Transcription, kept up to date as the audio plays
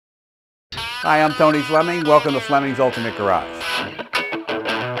Hi, I'm Tony Fleming. Welcome to Fleming's Ultimate Garage.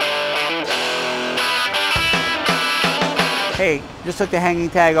 Hey, just took the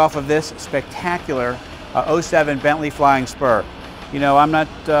hanging tag off of this spectacular 07 Bentley Flying Spur. You know, I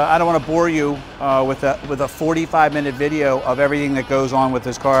don't want to bore you with a 45-minute video of everything that goes on with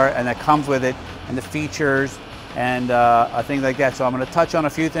this car and that comes with it, and the features and things like that. So I'm going to touch on a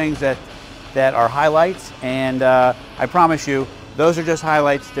few things that are highlights, and I promise you, those are just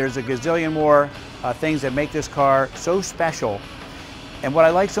highlights. There's a gazillion more things that make this car so special. And what I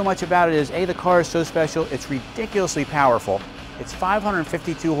like so much about it is, A, the car is so special, it's ridiculously powerful. It's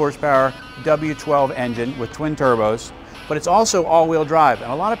 552 horsepower W12 engine with twin turbos, but it's also all-wheel drive.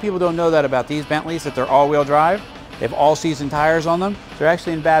 And a lot of people don't know that about these Bentleys, that they're all-wheel drive. They have all-season tires on them. They're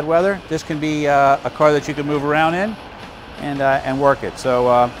actually in bad weather. This can be a car that you can move around in and work it.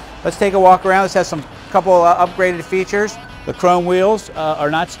 So let's take a walk around. This has some couple upgraded features. The chrome wheels are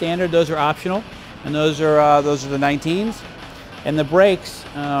not standard; those are optional, and those are the 19s. And the brakes,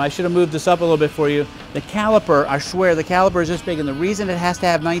 I should have moved this up a little bit for you. The caliper, I swear, the caliper is this big, and the reason it has to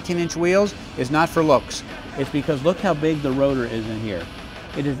have 19-inch wheels is not for looks. It's because look how big the rotor is in here.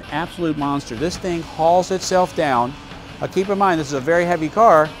 It is an absolute monster. This thing hauls itself down. Keep in mind, this is a very heavy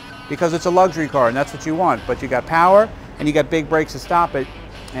car because it's a luxury car, and that's what you want. But you got power, and you got big brakes to stop it.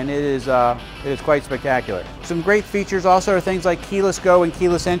 And it is quite spectacular. Some great features also are things like keyless go and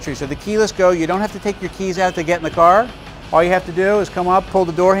keyless entry. So the keyless go, you don't have to take your keys out to get in the car. All you have to do is come up, pull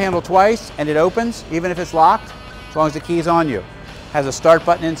the door handle twice, and it opens, even if it's locked, as long as the key's on you. Has a start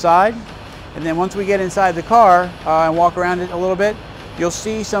button inside. And then once we get inside the car and walk around it a little bit, you'll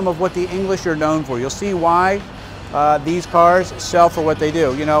see some of what the English are known for. You'll see why these cars sell for what they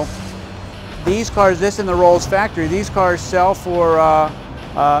do. You know, these cars, this in the Rolls factory, these cars sell for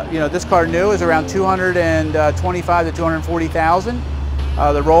you know, this car new is around $225,000 to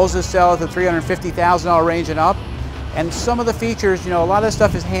 $240,000. The Rollses sell at the $350,000 range and up. And some of the features, you know, a lot of the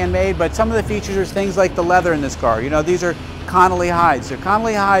stuff is handmade, but some of the features are things like the leather in this car. You know, these are Connolly hides. The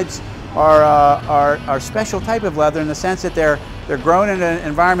Connolly hides are special type of leather in the sense that they're grown in an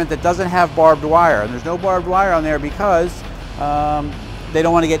environment that doesn't have barbed wire. And there's no barbed wire on there because they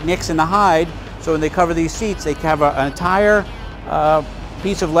don't want to get nicks in the hide. So when they cover these seats, they have an entire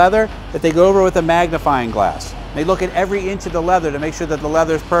piece of leather that they go over with a magnifying glass. They look at every inch of the leather to make sure that the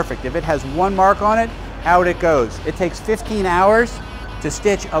leather is perfect. If it has one mark on it, out it goes. It takes 15 hours to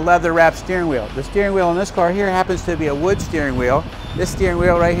stitch a leather wrapped steering wheel. The steering wheel in this car here happens to be a wood steering wheel. This steering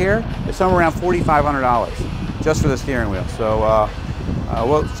wheel right here is somewhere around $4,500 just for the steering wheel. So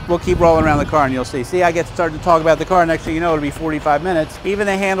we'll keep rolling around the car and you'll see. See, I get started to talk about the car, next thing you know it'll be 45 minutes. Even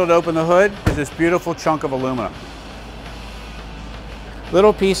the handle to open the hood is this beautiful chunk of aluminum.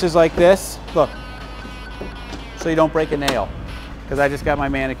 Little pieces like this, look, so you don't break a nail. Because I just got my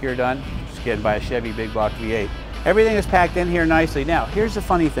manicure done, just kidding, by a Chevy big block V8. Everything is packed in here nicely. Now, here's the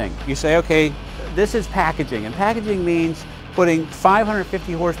funny thing. You say, okay, this is packaging, and packaging means putting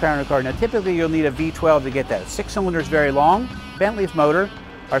 550 horsepower in a car. Now, typically you'll need a V12 to get that. 6 cylinders very long. Bentley's motor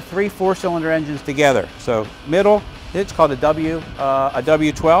are 3 4-cylinder engines together. So middle, it's called a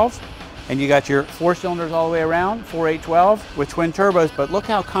W12. And you got your 4 cylinders all the way around, 4, 8, 12 with twin turbos, but look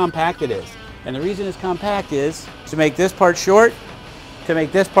how compact it is. And the reason it's compact is to make this part short, to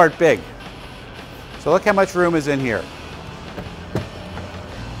make this part big. So look how much room is in here.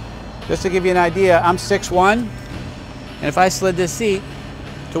 Just to give you an idea, I'm 6'1", and if I slid this seat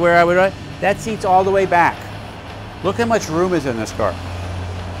to where I would ride, that seat's all the way back. Look how much room is in this car.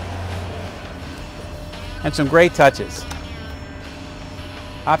 And some great touches.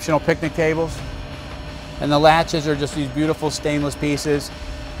 Optional picnic tables, and the latches are just these beautiful stainless pieces.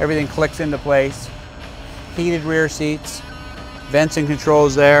 Everything clicks into place. Heated rear seats, vents and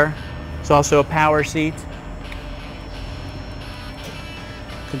controls there. It's also a power seat.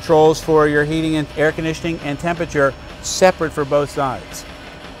 Controls for your heating and air conditioning and temperature separate for both sides.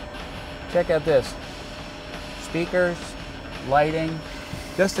 Check out this. Speakers, lighting,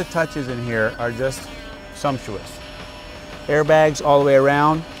 just the touches in here are just sumptuous. Airbags all the way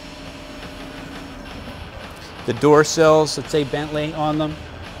around. The door sills that say Bentley on them.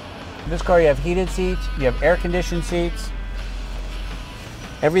 In this car you have heated seats, you have air conditioned seats.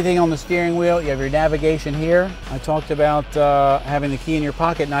 Everything on the steering wheel, you have your navigation here. I talked about having the key in your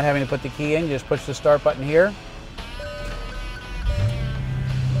pocket, not having to put the key in, you just push the start button here.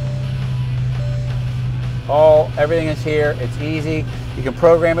 Everything is here, it's easy. You can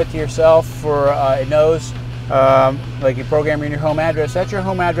program it to yourself for, it knows, like you program in your home address, that's your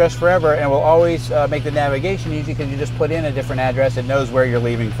home address forever, and it will always make the navigation easy because you just put in a different address, it knows where you're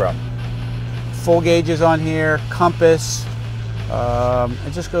leaving from. Full gauges on here, compass,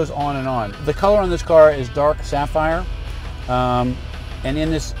 It just goes on and on. The color on this car is dark sapphire. And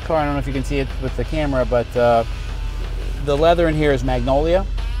in this car, I don't know if you can see it with the camera, but the leather in here is Magnolia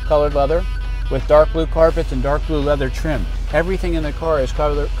colored leather with dark blue carpets and dark blue leather trim. Everything in the car is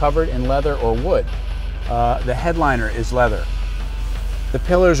covered in leather or wood. The headliner is leather. The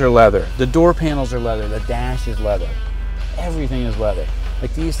pillars are leather. The door panels are leather. The dash is leather. Everything is leather.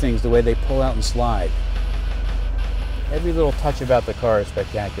 Like these things, the way they pull out and slide. Every little touch about the car is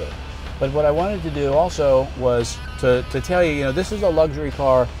spectacular. But what I wanted to do also was to tell you, this is a luxury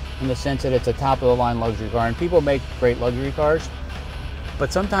car in the sense that it's a top of the line luxury car, and people make great luxury cars.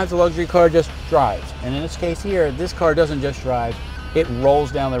 But sometimes a luxury car just drives. And in this case here, this car doesn't just drive, it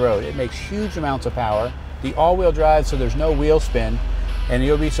rolls down the road. It makes huge amounts of power. The all-wheel drive, so there's no wheel spin. And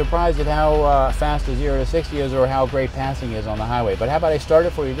you'll be surprised at how fast the 0 to 60 is, or how great passing is on the highway. But how about I start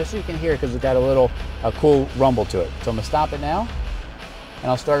it for you just so you can hear it, because it's got a cool rumble to it. So I'm going to stop it now, and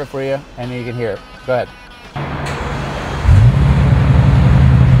I'll start it for you, and then you can hear it. Go ahead.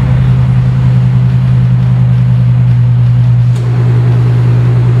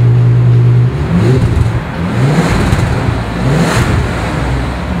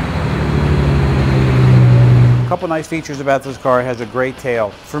 Couple nice features about this car. It has a great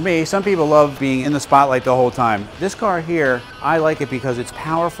tail. For me, some people love being in the spotlight the whole time. This car here, I like it because it's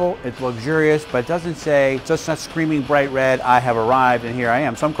powerful, it's luxurious, but it doesn't say, it's just not screaming bright red, I have arrived and here I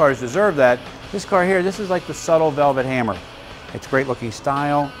am. Some cars deserve that. This car here, this is like the subtle velvet hammer. It's great looking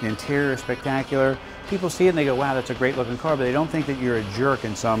style, the interior is spectacular. People see it and they go, wow, that's a great looking car, but they don't think that you're a jerk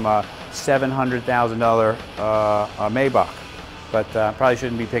in some $700,000 Maybach. But probably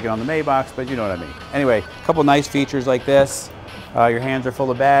shouldn't be picking on the Maybachs, but you know what I mean. Anyway, a couple nice features like this. Your hands are full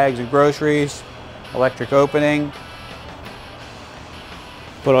of bags and groceries. Electric opening.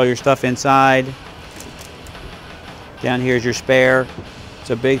 Put all your stuff inside. Down here is your spare.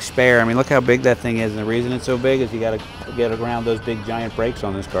 It's a big spare. I mean, look how big that thing is. And the reason it's so big is you got to get around those big giant brakes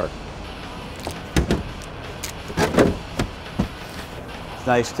on this car. It's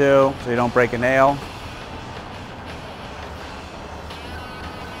nice too, so you don't break a nail.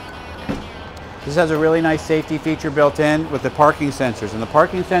 This has a really nice safety feature built in with the parking sensors. And the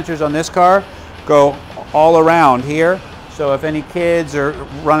parking sensors on this car go all around here. So if any kids are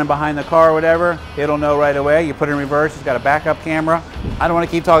running behind the car or whatever, it'll know right away. You put it in reverse, it's got a backup camera. I don't want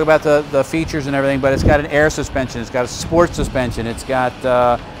to keep talking about the features and everything, but it's got an air suspension, it's got a sports suspension, it's got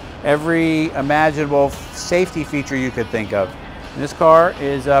every imaginable safety feature you could think of. And this car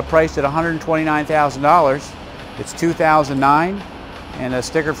is priced at $129,000. It's 2009. And a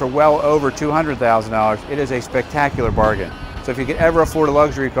sticker for well over $200,000. It is a spectacular bargain. So if you could ever afford a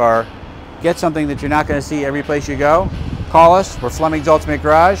luxury car, get something that you're not going to see every place you go. Call us. We're Fleming's Ultimate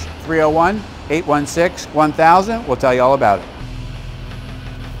Garage, 301-816-1000. We'll tell you all about it.